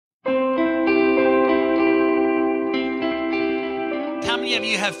many of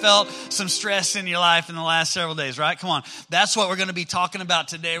you have felt some stress in your life in the last several days, right? Come on. That's what we're going to be talking about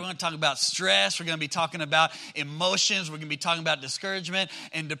today. We're going to talk about stress. We're going to be talking about emotions. We're going to be talking about discouragement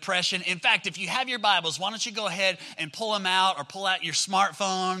and depression. In fact, if you have your Bibles, why don't you go ahead and pull them out, or pull out your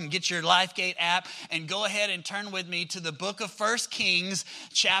smartphone and get your LifeGate app and go ahead and turn with me to the book of 1 Kings,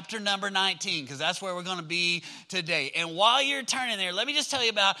 chapter number 19, because that's where we're going to be today. And while you're turning there, let me just tell you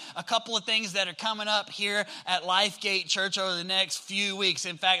about a couple of things that are coming up here at LifeGate Church over the next few weeks.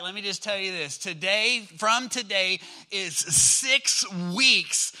 In fact, let me just tell you this. From today is 6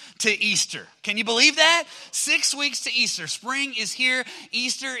 weeks to Easter. Can you believe that? 6 weeks to Easter. Spring is here.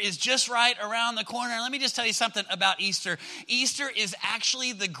 Easter is just right around the corner. Let me just tell you something about Easter. Easter is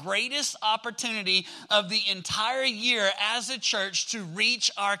actually the greatest opportunity of the entire year as a church to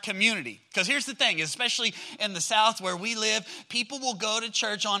reach our community. Because here's the thing, especially in the South where we live, people will go to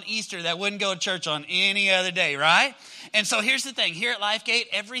church on Easter that wouldn't go to church on any other day, right? And so here's the thing. Here at LifeGate,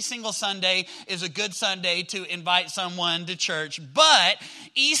 every single Sunday is a good Sunday to invite someone to church. But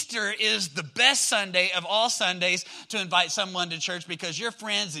Easter is the best Sunday of all Sundays to invite someone to church, because your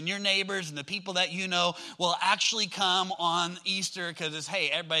friends and your neighbors and the people that you know will actually come on Easter, because it's, hey,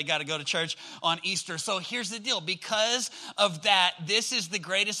 everybody got to go to church on Easter. So here's the deal. Because of that, this is the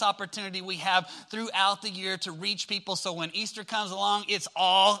greatest opportunity we have throughout the year to reach people. So when Easter comes along, it's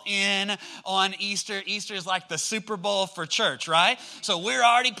all in on Easter. Easter is like the Super Bowl for church, right? So we're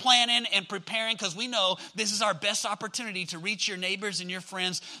already planning and preparing, because we know this is our best opportunity to reach your neighbors and your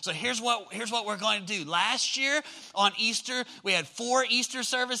friends. So here's what we're going to do. Last year on Easter, we had 4 Easter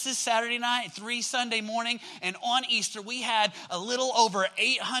services, Saturday night, 3 Sunday morning. And on Easter, we had a little over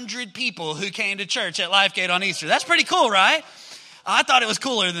 800 people who came to church at LifeGate on Easter. That's pretty cool, right? I thought it was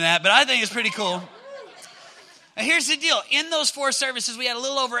cooler than that, but I think it's pretty cool. And here's the deal. In those 4 services, we had a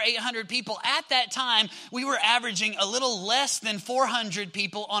little over 800 people. At that time, we were averaging a little less than 400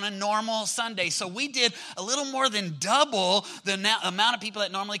 people on a normal Sunday. So we did a little more than double the amount of people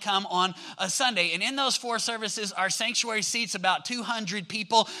that normally come on a Sunday. And in those 4 services, our sanctuary seats about 200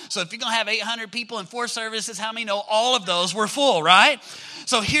 people. So if you're going to have 800 people in 4 services, how many know all of those were full, right?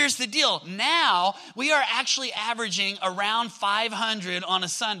 So here's the deal. Now, we are actually averaging around 500 on a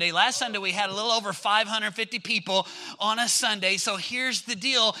Sunday. Last Sunday, we had a little over 550 people on a Sunday. So here's the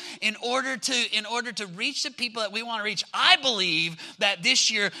deal. In order to reach the people that we want to reach, I believe that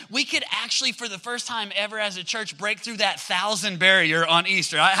this year we could actually, for the first time ever as a church, break through that 1,000 barrier on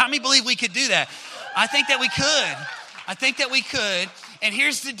Easter. How many believe we could do that? I think that we could. And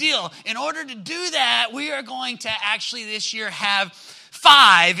here's the deal. In order to do that, we are going to actually this year have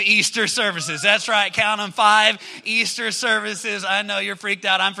 5 Easter services. That's right. Count them, 5 Easter services. I know you're freaked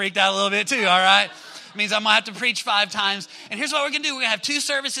out. I'm freaked out a little bit too, all right? Means I'm going to have to preach 5 times. And here's what we're going to do. We're going to have 2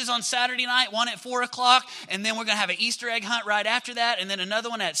 services on Saturday night, one at 4 o'clock, and then we're going to have an Easter egg hunt right after that, and then another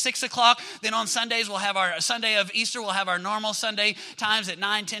one at 6 o'clock. Then on Sundays, we'll have our Sunday of Easter. We'll have our normal Sunday times at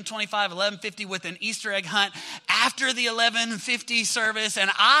 9, 10, 25, 11:50 with an Easter egg hunt after the 11:50 service.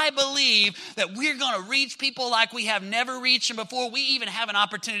 And I believe that we're going to reach people like we have never reached them before. We even have an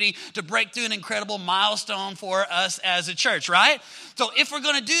opportunity to break through an incredible milestone for us as a church, right? So if we're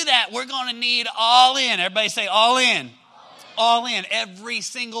going to do that, we're going to need all in. Everybody say all in. All in. Every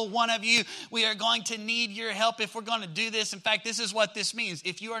single one of you. We are going to need your help if we're going to do this. In fact, this is what this means.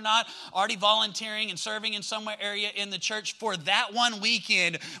 If you are not already volunteering and serving in some area in the church for that one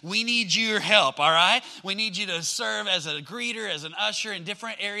weekend, we need your help, all right? We need you to serve as a greeter, as an usher in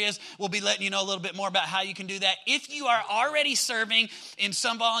different areas. We'll be letting you know a little bit more about how you can do that. If you are already serving in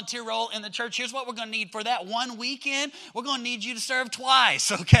some volunteer role in the church, here's what we're going to need for that one weekend. We're going to need you to serve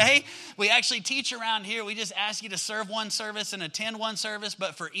twice, okay? We actually teach around here. We just ask you to serve one service and attend one service,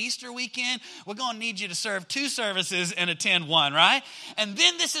 but for Easter weekend, we're going to need you to serve 2 services and attend one, right? And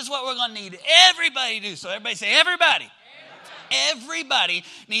then this is what we're going to need everybody to do. So everybody say everybody. Everybody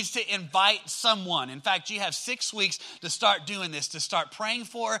needs to invite someone. In fact, you have 6 weeks to start doing this, to start praying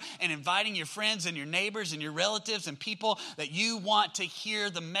for and inviting your friends and your neighbors and your relatives and people that you want to hear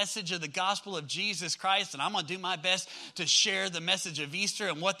the message of the gospel of Jesus Christ. And I'm going to do my best to share the message of Easter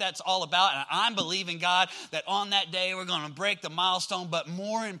and what that's all about. And I'm believing, God, that on that day we're going to break the milestone. But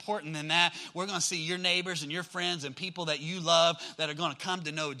more important than that, we're going to see your neighbors and your friends and people that you love that are going to come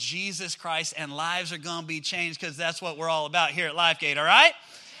to know Jesus Christ, and lives are going to be changed, because that's what we're all about here at LifeGate, all right?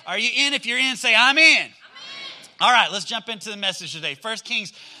 Are you in? If you're in, say, I'm in. All right, let's jump into the message today. 1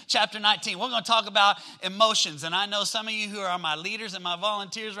 Kings chapter 19. We're going to talk about emotions. And I know some of you who are my leaders and my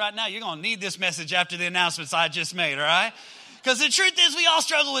volunteers right now, you're going to need this message after the announcements I just made, all right? Because the truth is we all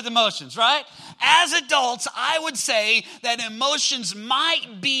struggle with emotions, right? As adults, I would say that emotions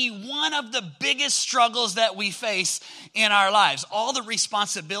might be one of the biggest struggles that we face in our lives. All the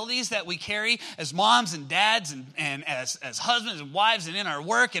responsibilities that we carry as moms and dads and as husbands and wives and in our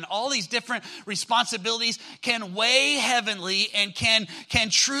work, and all these different responsibilities can weigh heavily and can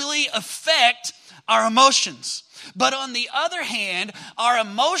truly affect our emotions. But on the other hand, our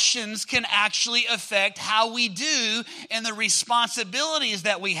emotions can actually affect how we do and the responsibilities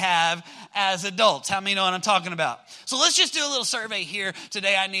that we have as adults. How many know what I'm talking about? So let's just do a little survey here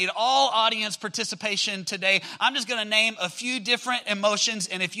today. I need all audience participation today. I'm just going to name a few different emotions.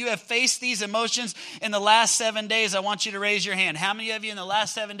 And if you have faced these emotions in the last 7 days, I want you to raise your hand. How many of you in the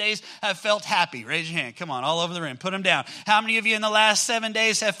last 7 days have felt happy? Raise your hand. Come on, all over the room. Put them down. How many of you in the last 7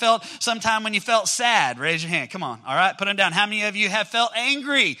 days have felt sometime when you felt sad? Raise your hand. Come on. All right, put them down. How many of you have felt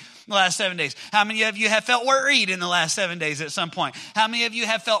angry in the last 7 days? How many of you have felt worried in the last 7 days at some point? How many of you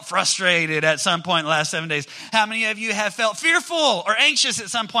have felt frustrated at some point in the last 7 days? How many of you have felt fearful or anxious at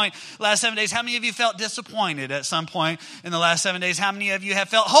some point in the last 7 days? How many of you felt disappointed at some point in the last 7 days? How many of you have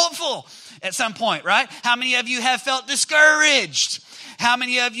felt hopeful at some point, right? How many of you have felt discouraged? How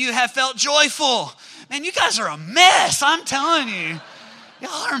many of you have felt joyful? Man, you guys are a mess, I'm telling you.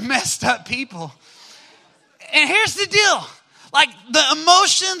 Y'all are messed up people. And here's the deal. Like, the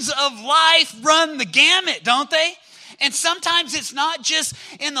emotions of life run the gamut, don't they? And sometimes it's not just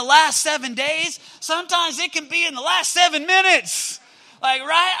in the last 7 days. Sometimes it can be in the last 7 minutes. Like,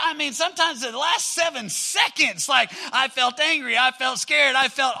 right? I mean, sometimes in the last 7 seconds, like, I felt angry, I felt scared, I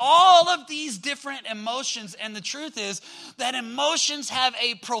felt all of these different emotions. And the truth is that emotions have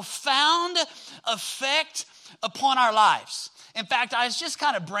a profound effect upon our lives. In fact, I was just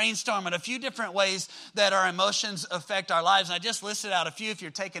kind of brainstorming a few different ways that our emotions affect our lives. And I just listed out a few. If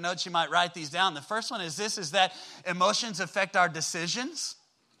you're taking notes, you might write these down. The first one is this, is that emotions affect our decisions.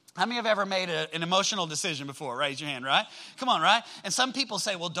 How many have ever made an emotional decision before? Raise your hand, right? Come on, right? And some people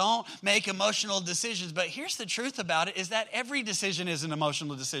say, well, don't make emotional decisions. But here's the truth about it, is that every decision is an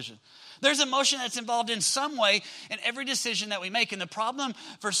emotional decision. There's emotion that's involved in some way in every decision that we make. And the problem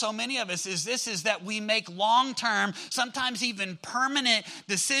for so many of us is this, is that we make long-term, sometimes even permanent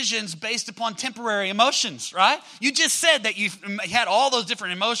decisions based upon temporary emotions, right? You just said that you had all those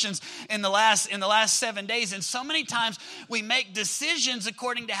different emotions in the last 7 days. And so many times we make decisions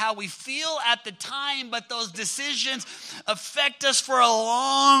according to how we feel at the time, but those decisions affect us for a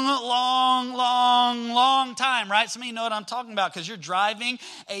long time, right? Some of you know what I'm talking about because you're driving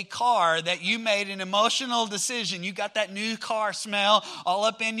a car that you made an emotional decision. You got that new car smell all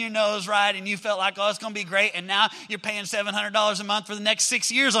up in your nose, right? And you felt like, oh, it's going to be great. And now you're paying $700 a month for the next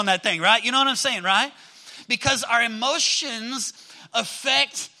 6 years on that thing, right? You know what I'm saying, right? Because our emotions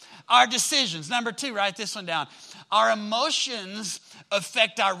affect our decisions. Number 2, write this one down. Our emotions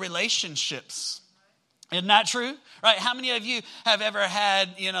affect our relationships. Isn't that true? Right? How many of you have ever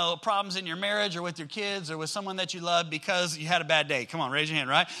had, problems in your marriage or with your kids or with someone that you love because you had a bad day? Come on, raise your hand,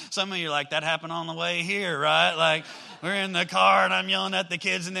 right? Some of you are like, that happened on the way here, right? Like, we're in the car and I'm yelling at the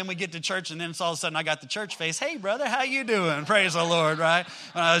kids, and then we get to church, and then it's all of a sudden I got the church face. Hey, brother, how you doing? Praise the Lord, right?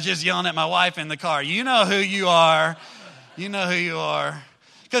 When I was just yelling at my wife in the car. You know who you are. You know who you are.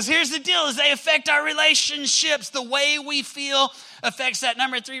 Because here's the deal, is they affect our relationships. The way we feel affects that.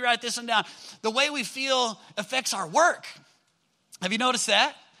 Number 3, write this one down. The way we feel affects our work. Have you noticed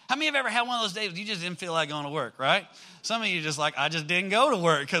that? How many have ever had one of those days where you just didn't feel like going to work, right? Some of you just like, I just didn't go to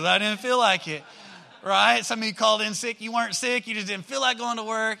work because I didn't feel like it, right? Some of you called in sick. You weren't sick. You just didn't feel like going to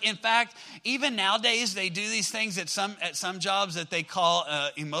work. In fact, even nowadays, they do these things at some jobs that they call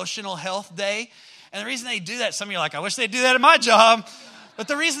emotional health day. And the reason they do that, some of you are like, I wish they'd do that at my job. But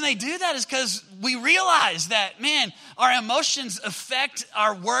the reason they do that is because we realize that, man, our emotions affect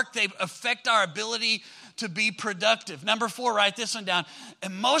our work. They affect our ability to be productive. Number 4, write this one down.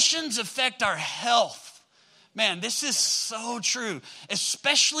 Emotions affect our health. Man, this is so true,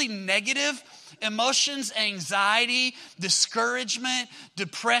 especially negative emotions, anxiety, discouragement,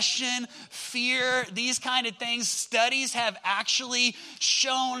 depression, fear, these kind of things. Studies have actually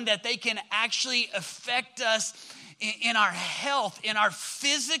shown that they can actually affect us in our health, in our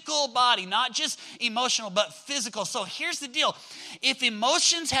physical body, not just emotional, but physical. So here's the deal. If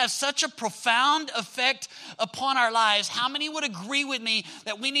emotions have such a profound effect upon our lives, how many would agree with me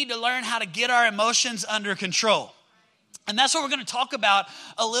that we need to learn how to get our emotions under control? And that's what we're going to talk about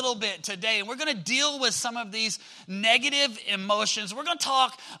a little bit today. And we're going to deal with some of these negative emotions. We're going to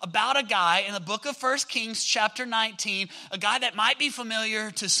talk about a guy in the book of 1 Kings chapter 19, a guy that might be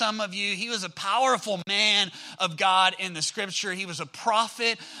familiar to some of you. He was a powerful man of God in the scripture. He was a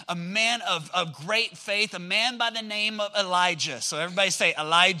prophet, a man of great faith, a man by the name of Elijah. So everybody say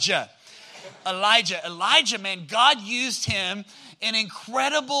Elijah. Elijah, man, God used him in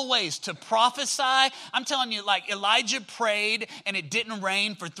incredible ways to prophesy. I'm telling you, like Elijah prayed and it didn't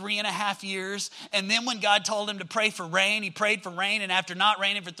rain for 3.5 years. And then when God told him to pray for rain, he prayed for rain. And after not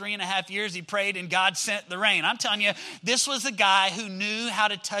raining for 3.5 years, he prayed and God sent the rain. I'm telling you, this was a guy who knew how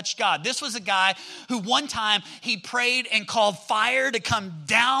to touch God. This was a guy who one time he prayed and called fire to come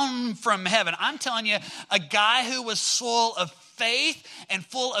down from heaven. I'm telling you, a guy who was full of faith and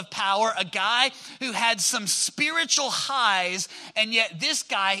full of power, a guy who had some spiritual highs, and yet this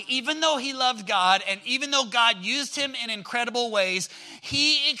guy, even though he loved God and even though God used him in incredible ways,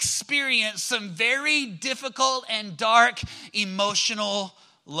 he experienced some very difficult and dark emotional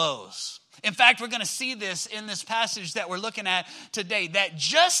lows. In fact, we're going to see this in this passage that we're looking at today, that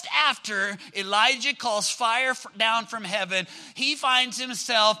just after Elijah calls fire down from heaven, he finds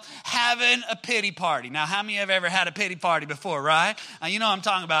himself having a pity party. Now, how many have ever had a pity party before, right? You know what I'm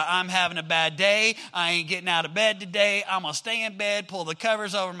talking about. I'm having a bad day. I ain't getting out of bed today. I'm going to stay in bed, pull the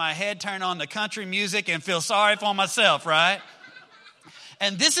covers over my head, turn on the country music, and feel sorry for myself, right?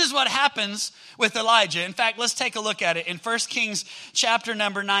 And this is what happens with Elijah. In fact, let's take a look at it in 1 Kings chapter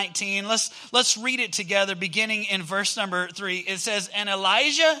number 19. Let's read it together beginning in verse number 3. It says, and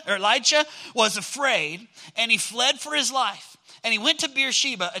Elijah was afraid and he fled for his life. And he went to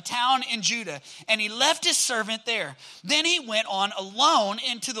Beersheba, a town in Judah, and he left his servant there. Then he went on alone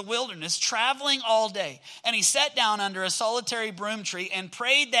into the wilderness, traveling all day. And he sat down under a solitary broom tree and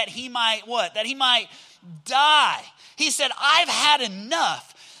prayed that he might what? That he might die. He said, I've had enough.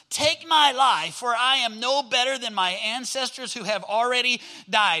 Take my life, for I am no better than my ancestors who have already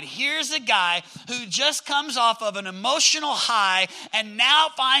died. Here's a guy who just comes off of an emotional high and now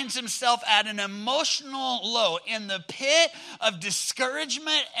finds himself at an emotional low, in the pit of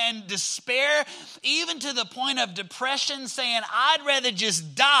discouragement and despair, even to the point of depression, saying, I'd rather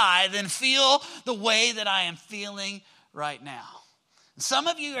just die than feel the way that I am feeling right now. Some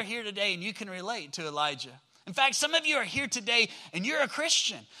of you are here today and you can relate to Elijah. In fact, some of you are here today and you're a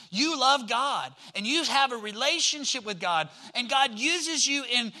Christian. You love God and you have a relationship with God, and God uses you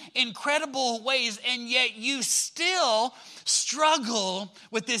in incredible ways, and yet you still struggle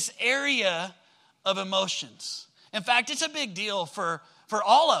with this area of emotions. In fact, it's a big deal for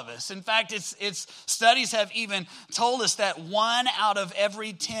all of us. In fact, it's studies have even told us that 1 out of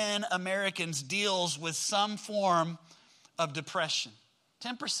every 10 Americans deals with some form of depression.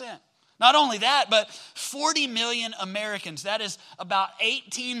 10%. Not only that, but 40 million Americans, that is about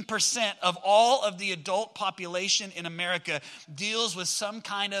 18% of all of the adult population in America, deals with some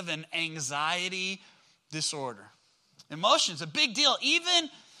kind of an anxiety disorder. Emotions, a big deal,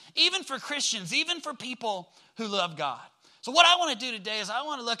 even for Christians, even for people who love God. So what I want to do today is I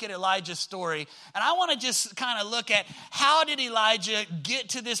want to look at Elijah's story, and I want to just kind of look at how did Elijah get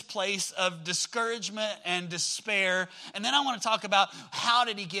to this place of discouragement and despair, and then I want to talk about how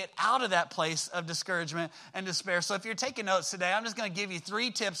did he get out of that place of discouragement and despair. So if you're taking notes today, I'm just going to give you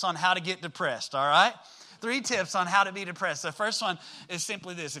 3 tips on how to get depressed, all right? 3 tips on how to be depressed. The first one is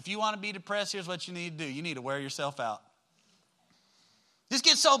simply this. If you want to be depressed, here's what you need to do. You need to wear yourself out. Just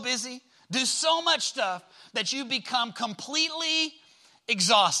get so busy. Do so much stuff that you become completely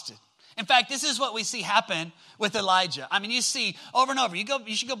exhausted. In fact, this is what we see happen with Elijah. I mean, you see over and over. You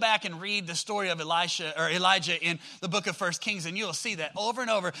should go back and read the story of Elijah in the book of 1 Kings, and you'll see that over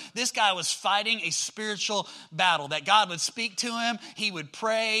and over, this guy was fighting a spiritual battle, that God would speak to him, he would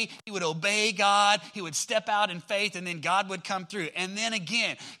pray, he would obey God, he would step out in faith, and then God would come through. And then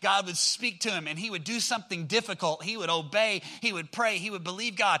again, God would speak to him, and he would do something difficult. He would obey, he would pray, he would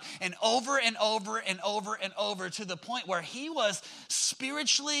believe God, and over and over and over and over, to the point where he was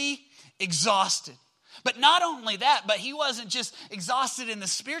spiritually exhausted. But not only that, but he wasn't just exhausted in the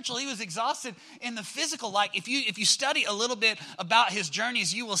spiritual, he was exhausted in the physical. Like if you study a little bit about his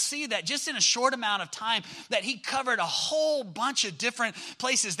journeys, you will see that just in a short amount of time that he covered a whole bunch of different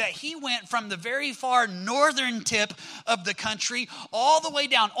places, that he went from the very far northern tip of the country all the way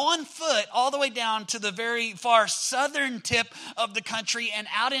down on foot, all the way down to the very far southern tip of the country and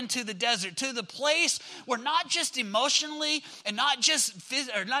out into the desert, to the place where not just emotionally and not just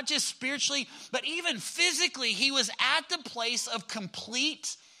spiritually, but even physically, he was at the place of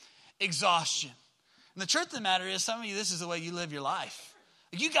complete exhaustion. And the truth of the matter is, some of you, this is the way you live your life.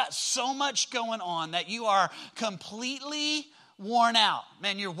 You got so much going on that you are completely worn out.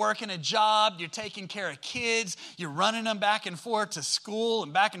 Man, you're working a job, you're taking care of kids, you're running them back and forth to school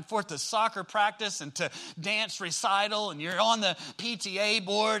and back and forth to soccer practice and to dance recital, and you're on the PTA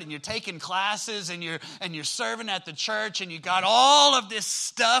board and you're taking classes and you're serving at the church, and you got all of this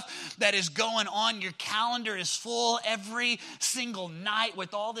stuff that is going on. Your calendar is full every single night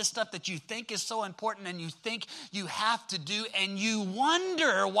with all this stuff that you think is so important and you think you have to do, and you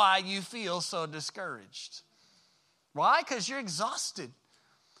wonder why you feel so discouraged. Why? Because you're exhausted.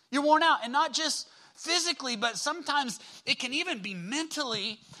 You're worn out. And not just physically, but sometimes it can even be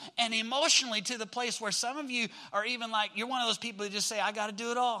mentally and emotionally, to the place where some of you are even like, you're one of those people who just say, I got to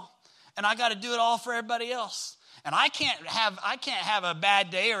do it all. And I got to do it all for everybody else. And I can't have a bad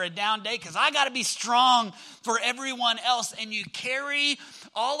day or a down day because I got to be strong for everyone else. And you carry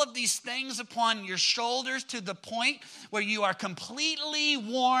all of these things upon your shoulders to the point where you are completely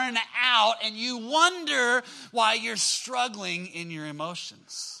worn out and you wonder why you're struggling in your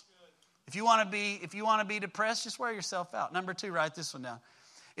emotions. If you want to be depressed, just wear yourself out. Number 2, write this one down.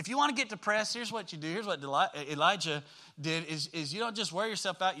 If you want to get depressed, here's what you do. Here's what Elijah did is you don't just wear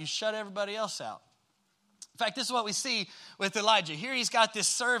yourself out, you shut everybody else out. In fact, this is what we see with Elijah. Here he's got this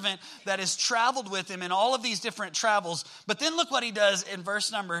servant that has traveled with him in all of these different travels. But then look what he does in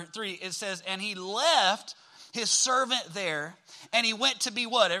verse number 3. It says, and he left his servant there, and he went to be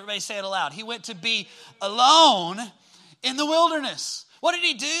what? Everybody say it aloud. He went to be alone in the wilderness. What did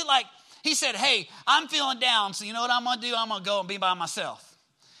he do? He said, hey, I'm feeling down, so you know what I'm going to do? I'm going to go and be by myself.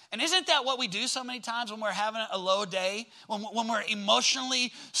 And isn't that what we do so many times when we're having a low day, when we're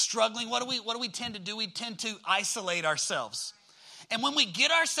emotionally struggling? What do we tend to do? We tend to isolate ourselves. And when we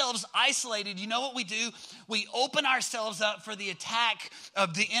get ourselves isolated, you know what we do? We open ourselves up for the attack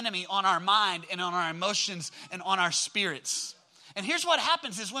of the enemy on our mind and on our emotions and on our spirits. And here's what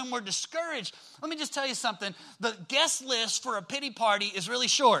happens is when we're discouraged, let me just tell you something. The guest list for a pity party is really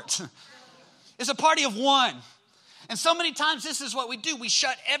short. It's a party of one. And so many times this is what we do. We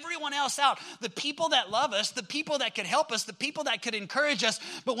shut everyone else out. The people that love us, the people that could help us, the people that could encourage us.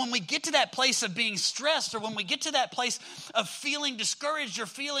 But when we get to that place of being stressed, or when we get to that place of feeling discouraged or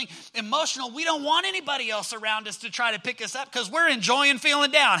feeling emotional, we don't want anybody else around us to try to pick us up because we're enjoying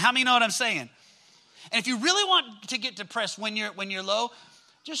feeling down. How many know what I'm saying? And if you really want to get depressed when you're low,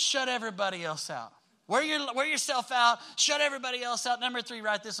 just shut everybody else out. Wear yourself out. Shut everybody else out. Number 3,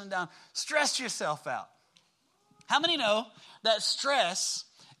 write this one down. Stress yourself out. How many know that stress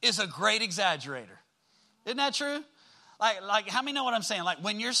is a great exaggerator? Isn't that true? Like how many know what I'm saying? Like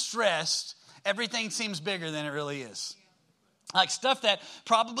when you're stressed, everything seems bigger than it really is. Like stuff that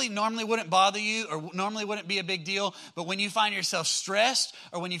probably normally wouldn't bother you or normally wouldn't be a big deal. But when you find yourself stressed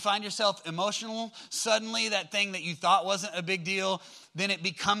or when you find yourself emotional, suddenly that thing that you thought wasn't a big deal, then it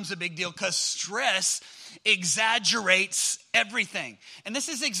becomes a big deal because stress exaggerates everything. And this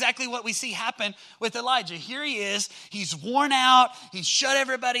is exactly what we see happen with Elijah. Here he is. He's worn out. He's shut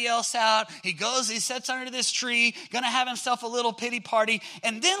everybody else out. He sits under this tree, going to have himself a little pity party.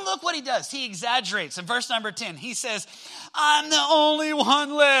 And then look what he does. He exaggerates. In verse number 10, he says, I'm the only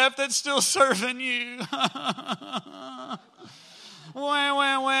one left that's still serving you.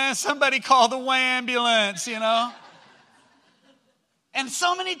 Wah. Somebody call the ambulance, And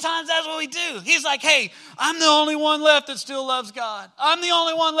so many times that's what we do. He's like, hey, I'm the only one left that still loves God. I'm the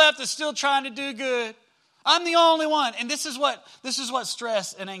only one left that's still trying to do good. I'm the only one. And this is what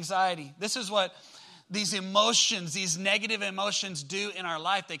stress and anxiety, this is what these emotions, these negative emotions do in our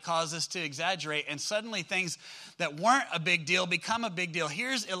life. They cause us to exaggerate. And suddenly things that weren't a big deal become a big deal.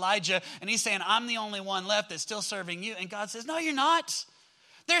 Here's Elijah, and he's saying, I'm the only one left that's still serving you. And God says, no, you're not.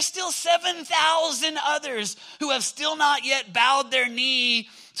 There's still 7,000 others who have still not yet bowed their knee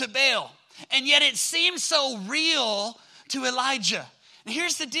to Baal. And yet it seems so real to Elijah. And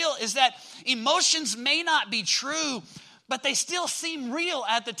here's the deal, is that emotions may not be true, but they still seem real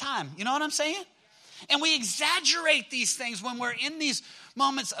at the time. You know what I'm saying? And we exaggerate these things when we're in these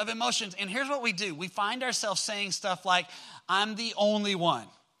moments of emotions. And here's what we do. We find ourselves saying stuff like, I'm the only one.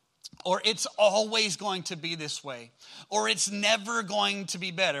 Or it's always going to be this way. Or it's never going to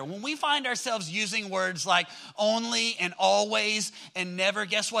be better. When we find ourselves using words like only and always and never,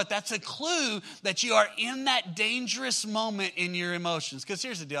 guess what? That's a clue that you are in that dangerous moment in your emotions. Because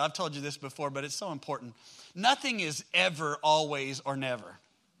here's the deal. I've told you this before, but it's so important. Nothing is ever, always, or never.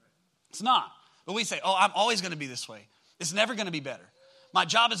 It's not. But we say, oh, I'm always going to be this way. It's never going to be better. My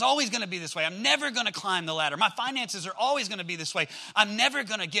job is always going to be this way. I'm never going to climb the ladder. My finances are always going to be this way. I'm never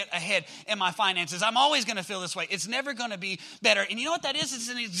going to get ahead in my finances. I'm always going to feel this way. It's never going to be better. And you know what that is? It's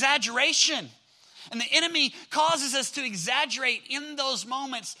an exaggeration. And the enemy causes us to exaggerate in those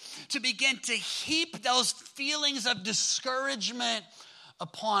moments, to begin to heap those feelings of discouragement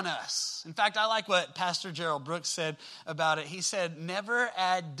upon us. In fact, I like what Pastor Gerald Brooks said about it. He said, never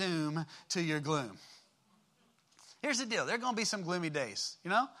add doom to your gloom. Here's the deal. There are going to be some gloomy days,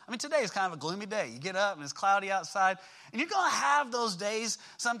 you know? I mean, today is kind of a gloomy day. You get up and it's cloudy outside, and you're going to have those days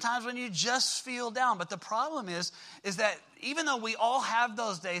sometimes when you just feel down. But the problem is that even though we all have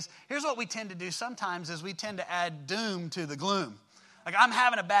those days, here's what we tend to do sometimes is we tend to add doom to the gloom. Like, I'm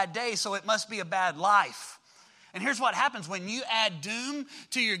having a bad day, so it must be a bad life. And here's what happens. When you add doom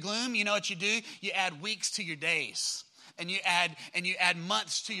to your gloom, you know what you do? You add weeks to your days. And you add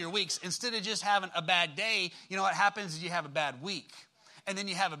months to your weeks. Instead of just having a bad day, you know what happens is you have a bad week. And then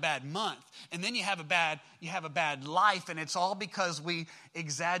you have a bad month. And then you have a bad life. And it's all because we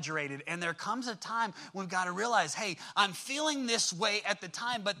exaggerated. And there comes a time we've got to realize, hey, I'm feeling this way at the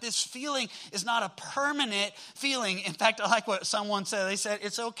time, but this feeling is not a permanent feeling. In fact, I like what someone said. They said,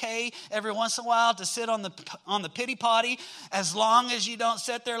 it's okay every once in a while to sit on the pity potty as long as you don't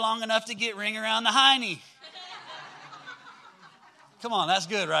sit there long enough to get ring around the hiney. Come on, that's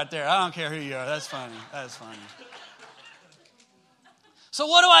good right there. I don't care who you are. That's funny. That's funny. So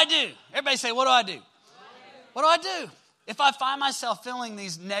what do I do? Everybody say, what do I do? What do I do? If I find myself feeling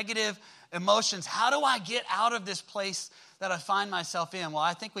these negative emotions, how do I get out of this place that I find myself in? Well,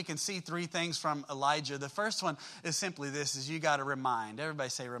 I think we can see three things from Elijah. The first one is simply this, is you got to remind. Everybody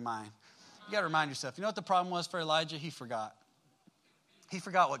say remind. You got to remind yourself. You know what the problem was for Elijah? He forgot. He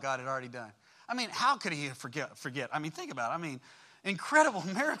forgot what God had already done. I mean, how could he forget? I mean, think about it. I mean, incredible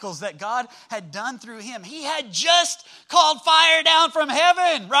miracles that God had done through him. He had just called fire down from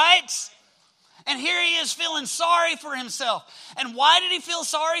heaven, right? And here he is feeling sorry for himself. And why did he feel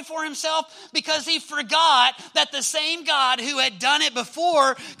sorry for himself? Because he forgot that the same God who had done it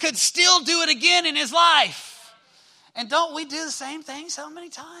before could still do it again in his life. And don't we do the same thing so many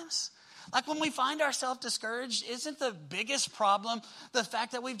times? Like when we find ourselves discouraged, isn't the biggest problem the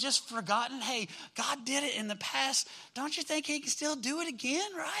fact that we've just forgotten, hey, God did it in the past. Don't you think he can still do it again,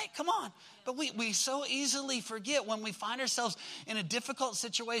 right? Come on. But we so easily forget when we find ourselves in a difficult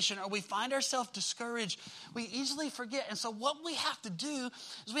situation or we find ourselves discouraged. We easily forget. And so what we have to do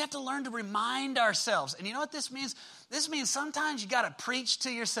is we have to learn to remind ourselves. And you know what this means? This means sometimes you got to preach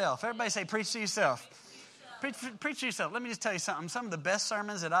to yourself. Everybody say preach to yourself. Preach to yourself. Let me just tell you something. Some of the best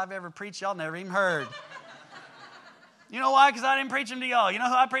sermons that I've ever preached, y'all never even heard. You know why? Because I didn't preach them to y'all. You know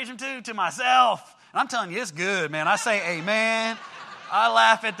who I preach them to? To myself. And I'm telling you, it's good, man. I say amen. I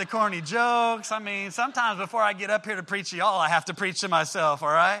laugh at the corny jokes. I mean, sometimes before I get up here to preach to y'all, I have to preach to myself, all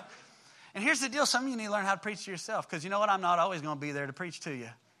right? And here's the deal. Some of you need to learn how to preach to yourself. Because you know what? I'm not always going to be there to preach to you.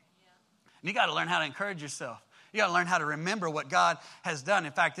 And you got to learn how to encourage yourself. You got to learn how to remember what God has done.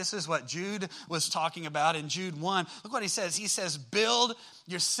 In fact, this is what Jude was talking about in Jude 1. Look what he says. He says, build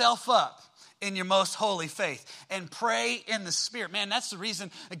yourself up in your most holy faith and pray in the Spirit. Man, that's the reason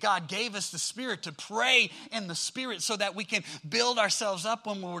that God gave us the Spirit, to pray in the Spirit so that we can build ourselves up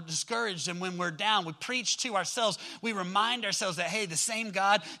when we're discouraged and when we're down. We preach to ourselves. We remind ourselves that, hey, the same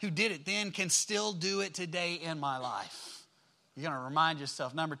God who did it then can still do it today in my life. You're going to remind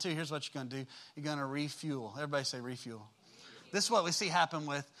yourself. Number two, here's what you're going to do. You're going to refuel. Everybody say refuel. This is what we see happen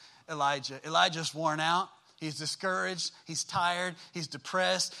with Elijah. Elijah's worn out. He's discouraged. He's tired. He's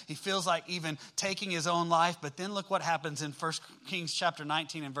depressed. He feels like even taking his own life. But then look what happens in 1 Kings chapter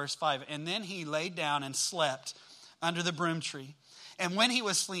 19 and verse 5. And then he laid down and slept under the broom tree. And when he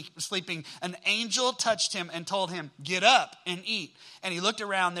was sleeping, an angel touched him and told him, get up and eat. And he looked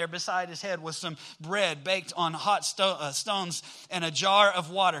around. There beside his head was some bread baked on hot stones and a jar of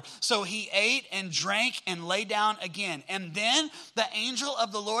water. So he ate and drank and lay down again. And then the angel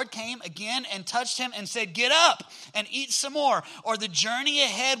of the Lord came again and touched him and said, get up and eat some more, or the journey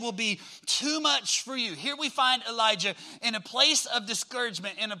ahead will be too much for you. Here we find Elijah in a place of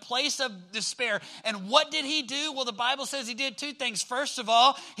discouragement, in a place of despair. And what did he do? Well, the Bible says he did two things. First of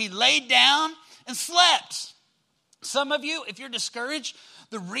all, he laid down and slept. Some of you, if you're discouraged,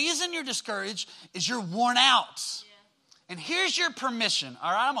 the reason you're discouraged is you're worn out. And here's your permission. All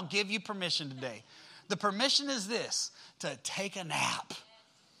right, I'm going to give you permission today. The permission is this, to take a nap.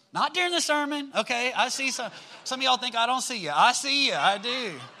 Not during the sermon, okay? I see some of y'all think I don't see you. I see you, I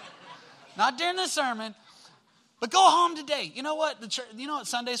do. Not during the sermon, but go home today. You know what? You know what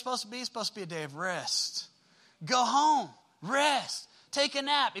Sunday's supposed to be? It's supposed to be a day of rest. Go home. Rest. Take a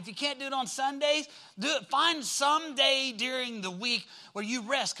nap. If you can't do it on Sundays, do it. Find some day during the week where you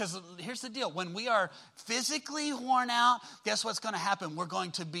rest. Because here's the deal. When we are physically worn out, guess what's going to happen? We're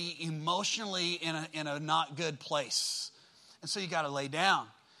going to be emotionally in a not good place. And so you got to lay down.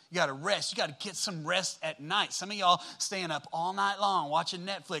 You got to rest. You got to get some rest at night. Some of y'all staying up all night long watching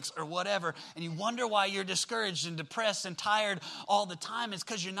Netflix or whatever, and you wonder why you're discouraged and depressed and tired all the time. It's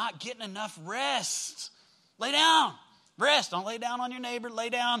because you're not getting enough rest. Lay down. Rest. Don't lay down on your neighbor. Lay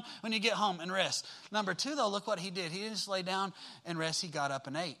down when you get home and rest. Number 2, though, look what he did. He didn't just lay down and rest. He got up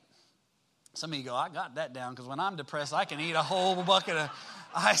and ate. Some of you go, I got that down because when I'm depressed, I can eat a whole bucket of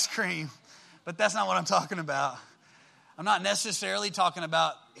ice cream. But that's not what I'm talking about. I'm not necessarily talking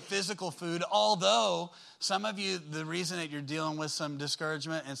about physical food, although some of you, the reason that you're dealing with some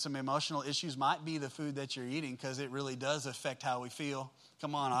discouragement and some emotional issues might be the food that you're eating, because it really does affect how we feel.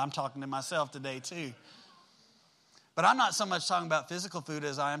 Come on, I'm talking to myself today too. But I'm not so much talking about physical food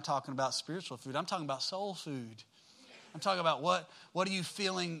as I am talking about spiritual food. I'm talking about soul food. I'm talking about what are you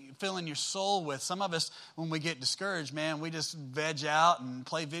filling your soul with? Some of us, when we get discouraged, man, we just veg out and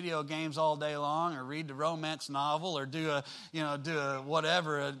play video games all day long, or read the romance novel, or do a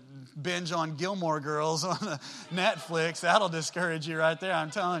binge on Gilmore Girls on Netflix. That'll discourage you right there,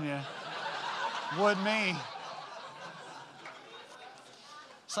 I'm telling you. Would me.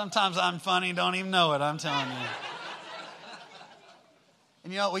 Sometimes I'm funny, don't even know it, I'm telling you.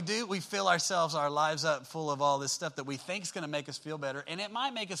 And you know what we do? We fill our lives up full of all this stuff that we think is going to make us feel better. And it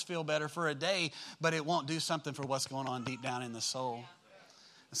might make us feel better for a day, but it won't do something for what's going on deep down in the soul.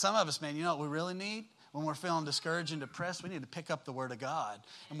 And some of us, man, you know what we really need? When we're feeling discouraged and depressed, we need to pick up the Word of God.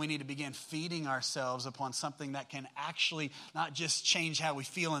 And we need to begin feeding ourselves upon something that can actually not just change how we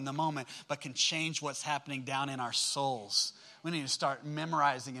feel in the moment, but can change what's happening down in our souls. We need to start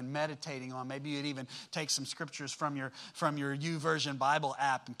memorizing and meditating on. Maybe you'd even take some scriptures from your YouVersion Bible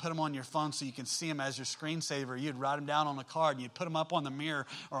app and put them on your phone so you can see them as your screensaver. You'd write them down on a card and you'd put them up on the mirror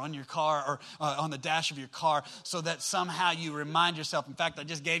or on your car or on the dash of your car, so that somehow you remind yourself. In fact, I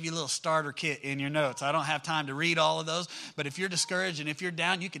just gave you a little starter kit in your notes. I don't have time to read all of those, but if you're discouraged and if you're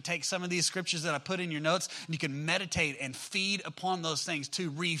down, you can take some of these scriptures that I put in your notes and you can meditate and feed upon those things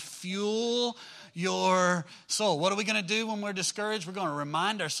to refuel your soul. What are we going to do when we're discouraged? We're going to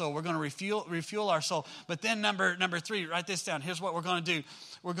remind our soul. We're going to refuel our soul. But then number 3, write this down. Here's what we're going to do.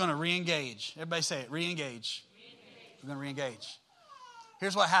 We're going to re-engage. Everybody say it. Re-engage. We're going to re-engage.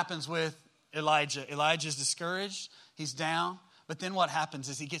 Here's what happens with Elijah. Elijah's discouraged. He's down. But then what happens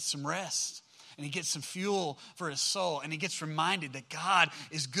is he gets some rest. And he gets some fuel for his soul. And he gets reminded that God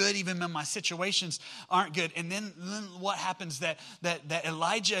is good even when my situations aren't good. And then what happens that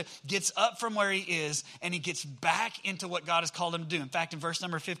Elijah gets up from where he is and he gets back into what God has called him to do. In fact, in verse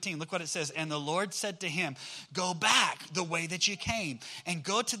number 15, look what it says. And the Lord said to him, go back the way that you came and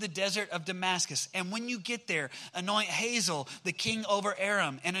go to the desert of Damascus. And when you get there, anoint Hazael, the king over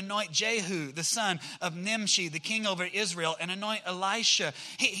Aram, and anoint Jehu, the son of Nimshi, the king over Israel, and anoint Elisha.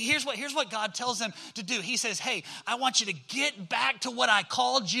 Here's what God tells him to do. He says, hey, I want you to get back to what I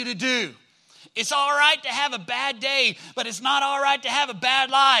called you to do. It's all right to have a bad day, but it's not all right to have a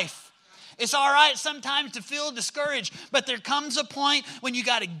bad life. It's all right sometimes to feel discouraged, but there comes a point when you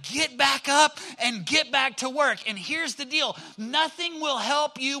got to get back up and get back to work. And here's the deal. Nothing will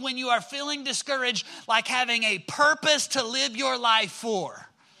help you when you are feeling discouraged like having a purpose to live your life for.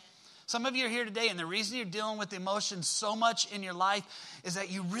 Some of you are here today, and the reason you're dealing with emotions so much in your life is that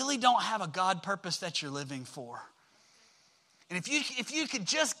you really don't have a God purpose that you're living for. And if you could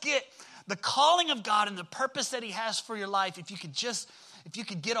just get the calling of God and the purpose that He has for your life, if you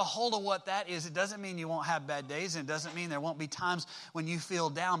could get a hold of what that is, it doesn't mean you won't have bad days, and it doesn't mean there won't be times when you feel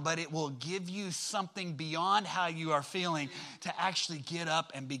down, but it will give you something beyond how you are feeling to actually get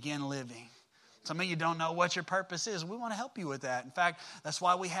up and begin living. Some of you don't know what your purpose is. We want to help you with that. In fact, that's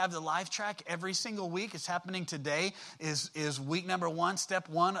why we have the Life Track every single week. It's happening today is week number 1, step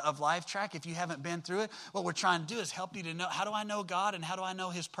 1 of Life Track. If you haven't been through it, what we're trying to do is help you to know, how do I know God and how do I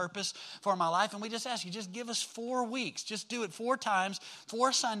know His purpose for my life? And we just ask you, just give us 4 weeks. Just do it 4 times,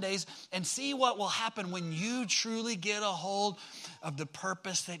 4 Sundays, and see what will happen when you truly get a hold of the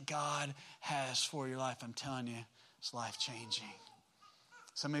purpose that God has for your life. I'm telling you, it's life-changing.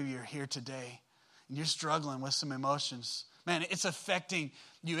 Some of you are here today, and you're struggling with some emotions. Man, it's affecting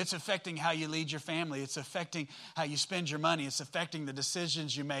you. It's affecting how you lead your family. It's affecting how you spend your money. It's affecting the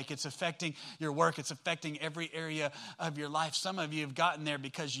decisions you make. It's affecting your work. It's affecting every area of your life. Some of you have gotten there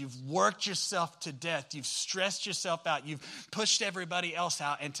because you've worked yourself to death. You've stressed yourself out. You've pushed everybody else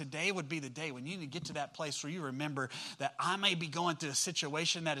out. And today would be the day when you need to get to that place where you remember that I may be going through a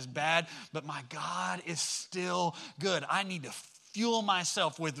situation that is bad, but my God is still good. I need to fuel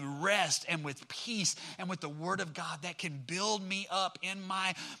myself with rest and with peace and with the Word of God that can build me up in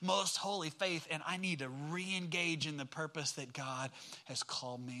my most holy faith. And I need to re-engage in the purpose that God has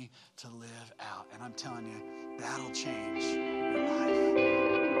called me to live out. And I'm telling you, that'll change your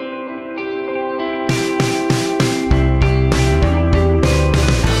life.